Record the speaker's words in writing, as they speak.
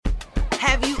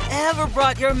Have you ever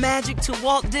brought your magic to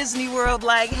Walt Disney World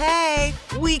like, hey,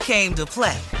 we came to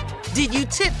play? Did you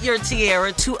tip your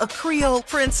tiara to a Creole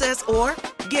princess or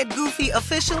get goofy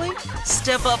officially?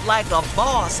 Step up like a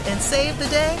boss and save the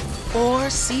day? Or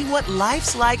see what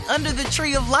life's like under the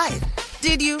tree of life?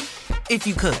 Did you? If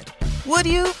you could. Would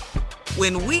you?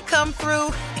 When we come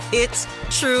through, it's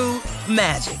true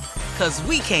magic. 'Cause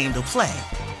we came to play.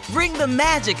 Bring the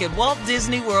magic at Walt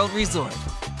Disney World Resort.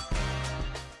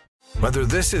 Whether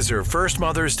this is her first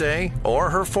Mother's Day or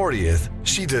her 40th,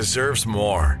 she deserves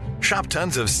more. Shop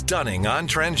tons of stunning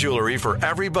on-trend jewelry for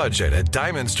every budget at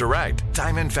Diamonds Direct.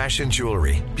 Diamond fashion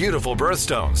jewelry, beautiful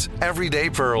birthstones,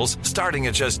 everyday pearls starting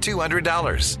at just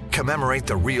 $200. Commemorate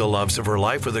the real loves of her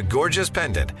life with a gorgeous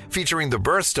pendant featuring the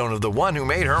birthstone of the one who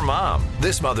made her mom.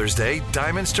 This Mother's Day,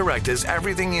 Diamonds Direct is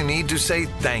everything you need to say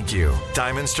thank you.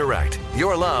 Diamonds Direct,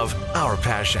 your love, our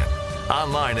passion.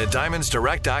 Online at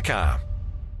diamondsdirect.com.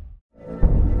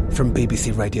 From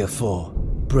BBC Radio 4,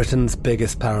 Britain's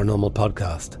biggest paranormal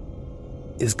podcast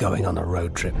is going on a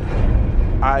road trip.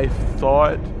 I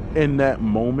thought in that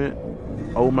moment,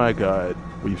 oh my God,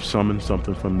 we've summoned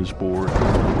something from this board.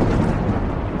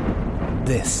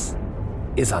 This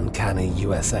is Uncanny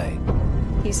USA.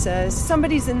 He says,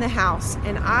 somebody's in the house,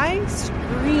 and I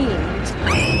screamed.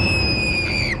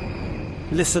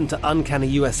 Listen to Uncanny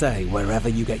USA wherever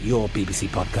you get your BBC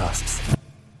podcasts,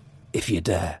 if you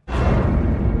dare.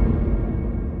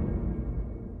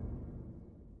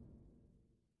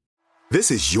 This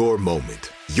is your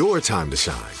moment, your time to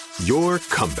shine, your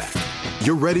comeback.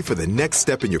 You're ready for the next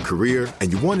step in your career,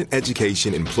 and you want an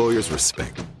education employers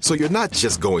respect. So you're not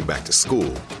just going back to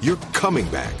school, you're coming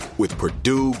back with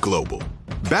Purdue Global.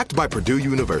 Backed by Purdue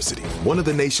University, one of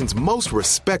the nation's most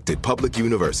respected public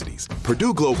universities,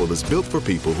 Purdue Global is built for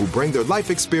people who bring their life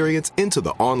experience into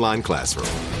the online classroom.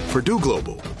 Purdue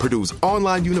Global, Purdue's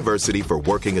online university for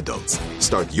working adults.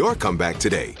 Start your comeback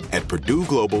today at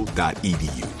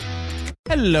purdueglobal.edu.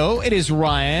 Hello, it is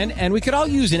Ryan, and we could all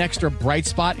use an extra bright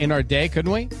spot in our day,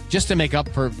 couldn't we? Just to make up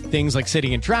for things like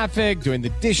sitting in traffic, doing the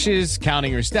dishes,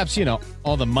 counting your steps, you know,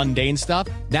 all the mundane stuff.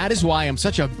 That is why I'm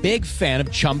such a big fan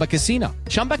of Chumba Casino.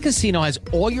 Chumba Casino has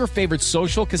all your favorite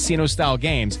social casino-style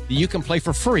games that you can play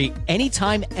for free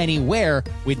anytime, anywhere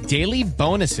with daily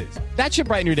bonuses. That should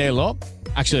brighten your day a little.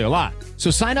 Actually, a lot.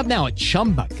 So sign up now at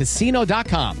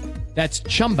ChumbaCasino.com. That's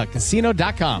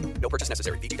ChumbaCasino.com. No purchase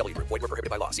necessary. VGW Group. Void where prohibited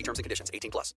by law. See terms and conditions.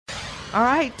 18+. All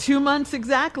right, 2 months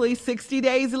exactly, 60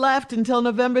 days left until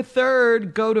November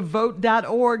 3rd. Go to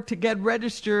vote.org to get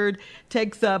registered.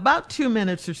 Takes about 2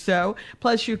 minutes or so.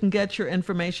 Plus, you can get your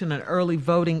information on early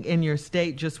voting in your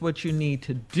state, just what you need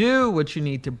to do, what you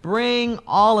need to bring,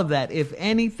 all of that. If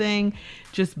anything,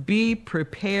 just be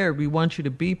prepared. We want you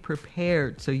to be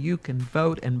prepared so you can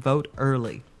vote and vote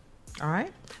early. All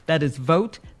right? That is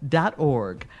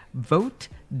vote.org.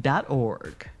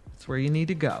 Vote.org. That's where you need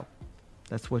to go.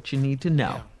 That's what you need to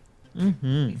know. Yeah.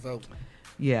 Mm-hmm. Vote.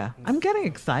 Yeah. I'm getting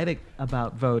excited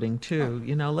about voting, too.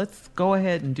 You know, let's go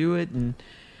ahead and do it and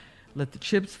let the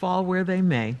chips fall where they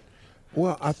may.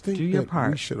 Well, I think that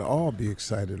we should all be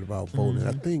excited about voting. Mm-hmm.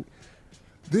 I think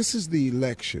this is the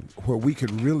election where we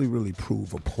can really, really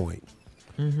prove a point.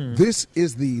 Mm-hmm. This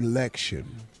is the election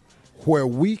where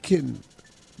we can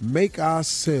make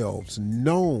ourselves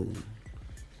known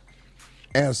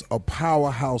as a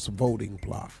powerhouse voting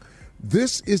bloc.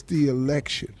 This is the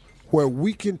election where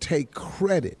we can take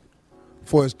credit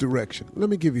for its direction. Let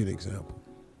me give you an example.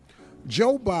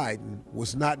 Joe Biden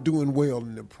was not doing well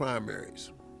in the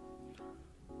primaries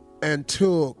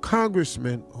until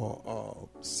Congressman or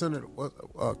Senator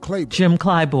Claiborne. Jim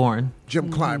Clyburn.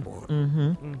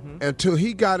 Until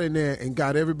he got in there and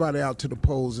got everybody out to the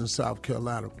polls in South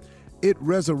Carolina. It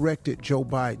resurrected Joe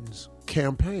Biden's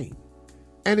campaign.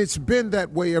 And it's been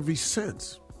that way ever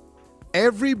since.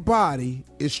 Everybody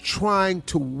is trying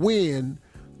to win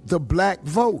the black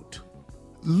vote.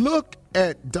 Look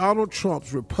at Donald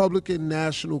Trump's Republican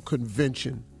National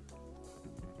Convention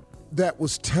that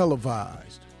was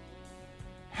televised.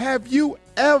 Have you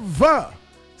ever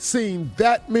seen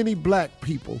that many black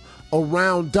people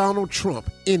around Donald Trump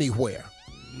anywhere?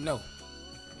 No.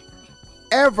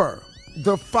 Ever.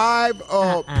 The 5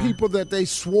 people that they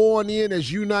sworn in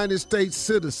as United States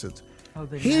citizens.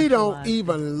 He don't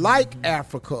even like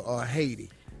Africa or Haiti.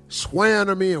 Swearing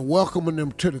them in, welcoming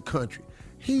them to the country.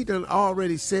 He done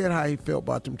already said how he felt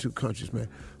about them 2 countries, man.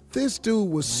 This dude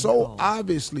was so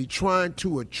obviously trying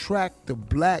to attract the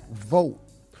black vote.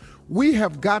 We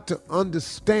have got to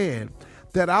understand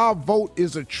that our vote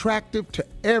is attractive to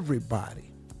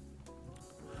everybody.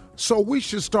 So we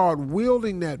should start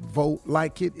wielding that vote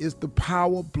like it is the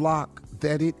power block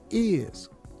that it is.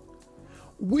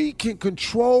 we can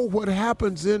control what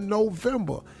happens in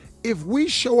November. If we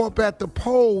show up at the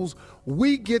polls,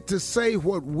 we get to say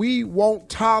what we won't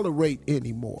tolerate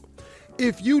anymore.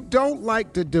 If you don't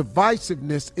like the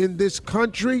divisiveness in this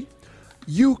country,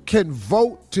 you can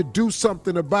vote to do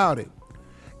something about it.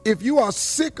 If you are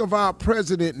sick of our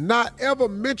president not ever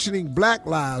mentioning Black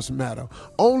Lives Matter,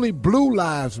 only Blue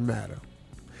Lives Matter,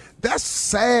 that's a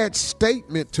sad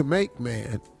statement to make,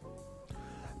 man.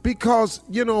 Because,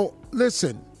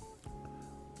 listen,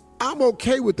 I'm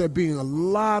okay with there being a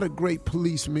lot of great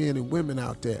policemen and women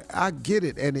out there. I get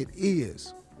it, and it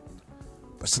is.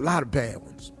 But it's a lot of bad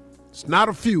ones. It's not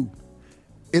a few.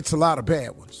 It's a lot of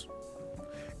bad ones.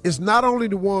 It's not only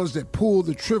the ones that pull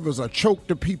the triggers or choke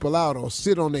the people out or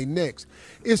sit on their necks.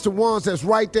 It's the ones that's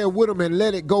right there with them and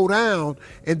let it go down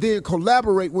and then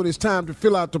collaborate when it's time to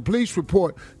fill out the police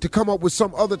report to come up with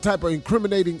some other type of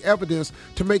incriminating evidence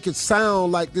to make it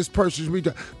sound like this person's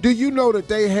redone. Do you know that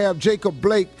they have Jacob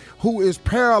Blake, who is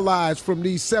paralyzed from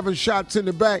these 7 shots in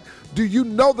the back? Do you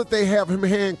know that they have him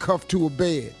handcuffed to a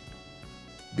bed?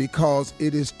 Because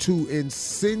it is to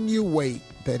insinuate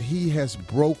that he has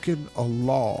broken a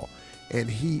law and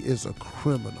he is a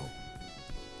criminal.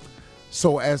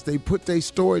 So as they put their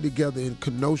story together in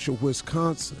Kenosha,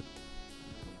 Wisconsin,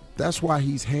 that's why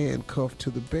he's handcuffed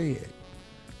to the bed.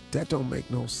 That don't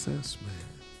make no sense, man.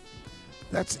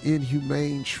 That's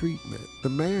inhumane treatment. The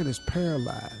man is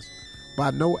paralyzed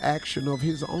by no action of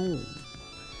his own.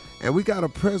 And we got a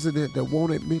president that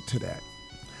won't admit to that.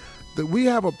 That we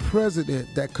have a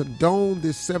president that condoned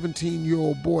this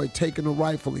 17-year-old boy taking a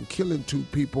rifle and killing 2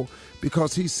 people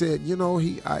because he said,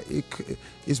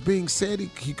 it's being said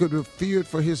he could have feared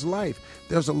for his life.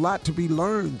 There's a lot to be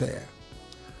learned there.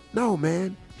 No,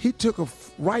 man, he took a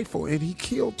rifle and he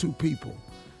killed 2 people.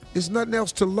 There's nothing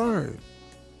else to learn.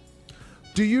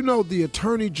 Do you know the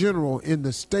Attorney General in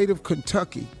the state of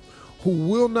Kentucky, who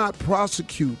will not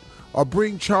prosecute or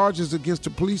bring charges against the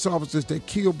police officers that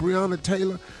killed Breonna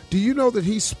Taylor? Do you know that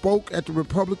he spoke at the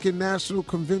Republican National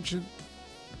Convention?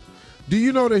 Do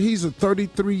you know that he's a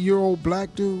 33-year-old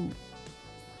black dude?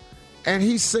 And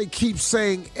he keeps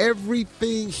saying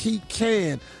everything he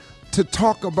can to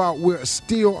talk about we're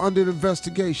still under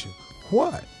investigation.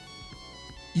 What?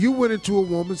 You went into a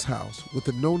woman's house with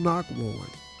a no-knock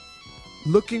warrant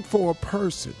looking for a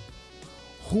person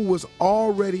who was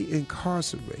already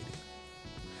incarcerated.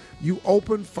 You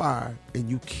opened fire and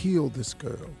you killed this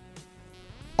girl.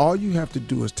 All you have to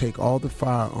do is take all the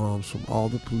firearms from all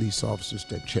the police officers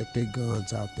that checked their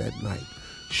guns out that night,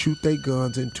 shoot their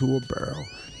guns into a barrel,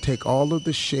 take all of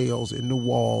the shells in the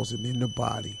walls and in the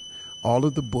body, all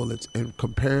of the bullets, and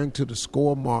comparing to the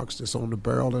score marks that's on the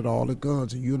barrel at all the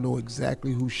guns, and you'll know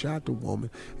exactly who shot the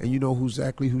woman, and you know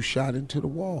exactly who shot into the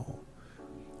wall.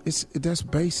 That's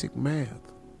basic math.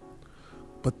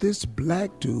 But this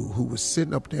black dude who was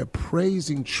sitting up there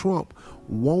praising Trump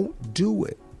won't do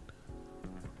it.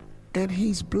 And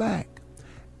he's black.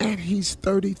 And he's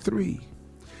 33.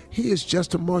 He is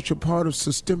just as much a part of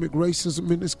systemic racism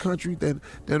in this country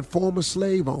than former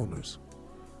slave owners.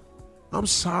 I'm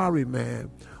sorry,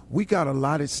 man. We got a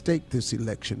lot at stake this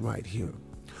election right here.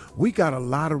 We got a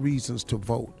lot of reasons to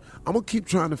vote. I'm going to keep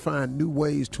trying to find new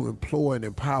ways to employ and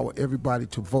empower everybody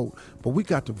to vote. But we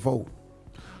got to vote.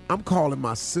 I'm calling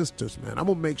my sisters, man. I'm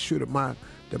gonna make sure that my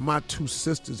 2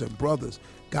 sisters and brothers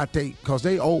got because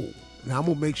they old. Now I'm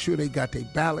gonna make sure they got their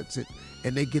ballots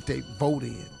and they get their vote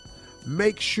in.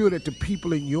 Make sure that the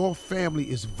people in your family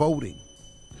is voting.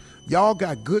 Y'all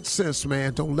got good sense,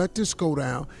 man. Don't let this go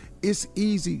down. It's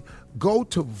easy. Go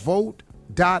to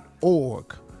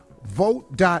vote.org.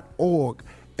 Vote.org,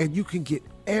 and you can get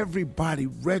everybody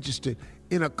registered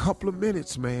in a couple of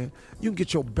minutes, man. You can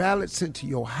get your ballot sent to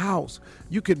your house.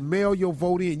 You can mail your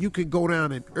vote in. You can go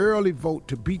down and early vote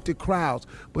to beat the crowds.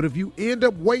 But if you end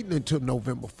up waiting until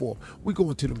November 4th, we're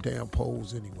going to them damn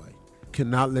polls anyway.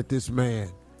 Cannot let this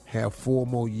man have 4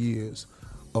 more years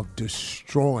of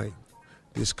destroying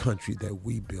this country that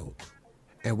we built.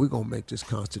 And we're going to make this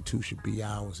Constitution be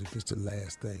ours if it's the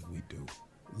last thing we do,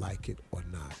 like it or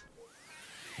not.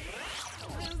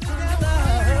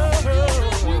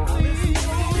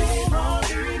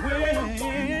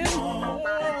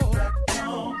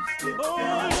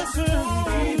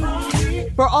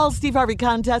 For all Steve Harvey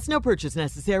contests, no purchase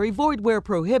necessary, void where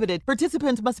prohibited.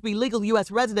 Participants must be legal U.S.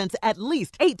 residents at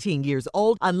least 18 years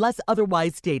old unless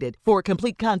otherwise stated. For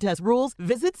complete contest rules,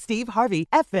 visit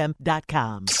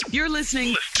SteveHarveyFM.com. You're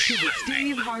listening to the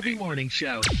Steve Harvey Morning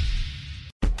Show.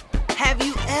 Have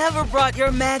you ever brought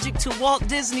your magic to Walt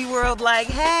Disney World like,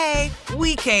 hey,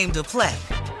 we came to play?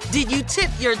 Did you tip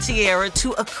your tiara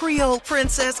to a Creole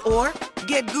princess or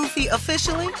Get goofy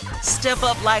officially? Step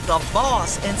up like a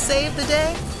boss and save the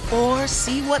day? Or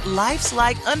see what life's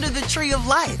like under the tree of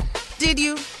life? Did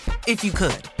you? If you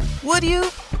could. Would you?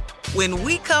 When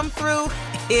we come through,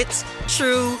 it's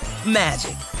true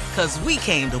magic. 'Cause we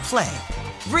came to play.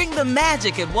 Bring the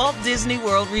magic at Walt Disney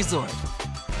World Resort.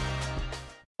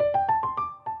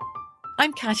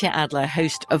 I'm Katya Adler,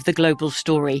 host of The Global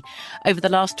Story. Over the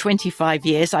last 25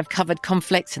 years, I've covered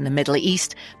conflicts in the Middle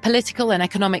East, political and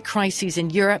economic crises in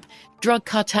Europe, drug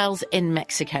cartels in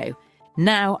Mexico.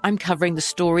 Now I'm covering the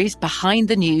stories behind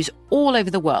the news all over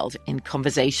the world in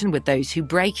conversation with those who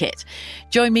break it.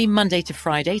 Join me Monday to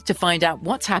Friday to find out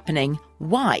what's happening,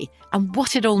 why, and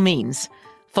what it all means.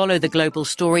 Follow The Global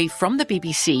Story from the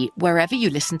BBC wherever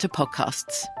you listen to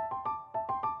podcasts.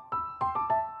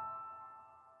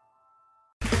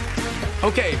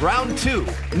 Okay, round two.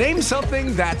 Name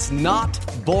something that's not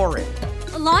boring.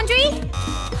 A laundry?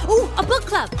 Ooh, a book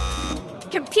club.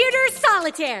 Computer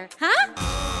solitaire, huh?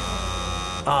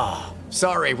 Ah,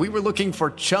 sorry, we were looking for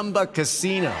Chumba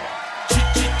Casino.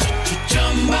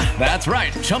 That's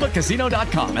right,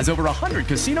 ChumbaCasino.com has over 100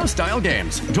 casino-style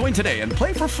games. Join today and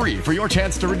play for free for your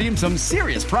chance to redeem some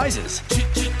serious prizes.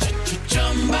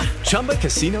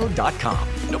 ChumbaCasino.com.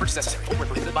 No purchase necessary. Void where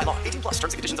prohibited by law. 18 plus.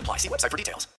 Terms and conditions apply. See website for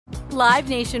details. Live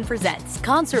Nation presents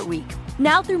Concert Week.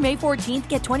 Now through May 14th,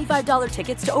 get $25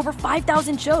 tickets to over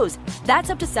 5,000 shows. That's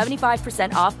up to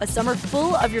 75% off a summer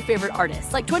full of your favorite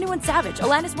artists like 21 Savage,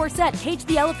 Alanis Morissette, Cage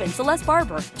the Elephant, Celeste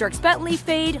Barber, Dierks Bentley,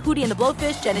 Fade, Hootie and the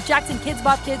Blowfish, Janet Jackson, Kids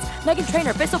Bop Kids, Meghan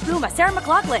Trainor, Peso Pluma, Sarah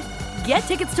McLachlan. Get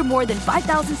tickets to more than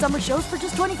 5,000 summer shows for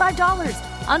just $25.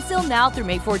 Until now through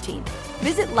May 14th.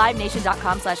 Visit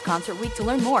LiveNation.com/Concert Week to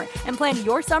learn more and plan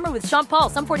your summer with Sean Paul,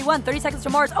 Sum 41, 30 Seconds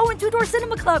to Mars, and Two Door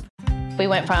Cinema Club. We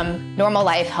went from normal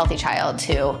life, healthy child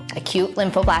to acute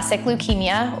lymphoblastic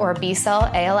leukemia, or B-cell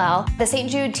ALL. The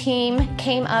St. Jude team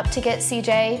came up to get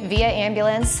CJ via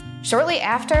ambulance. Shortly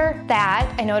after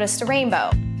that, I noticed a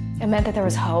rainbow. It meant that there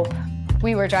was hope.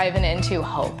 We were driving into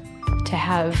hope. To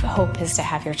have hope is to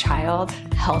have your child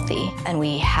healthy, and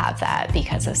we have that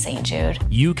because of St. Jude.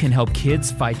 You can help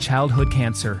kids fight childhood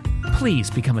cancer. Please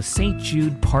become a St.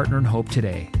 Jude Partner in Hope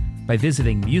today by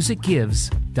visiting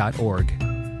musicgives.org.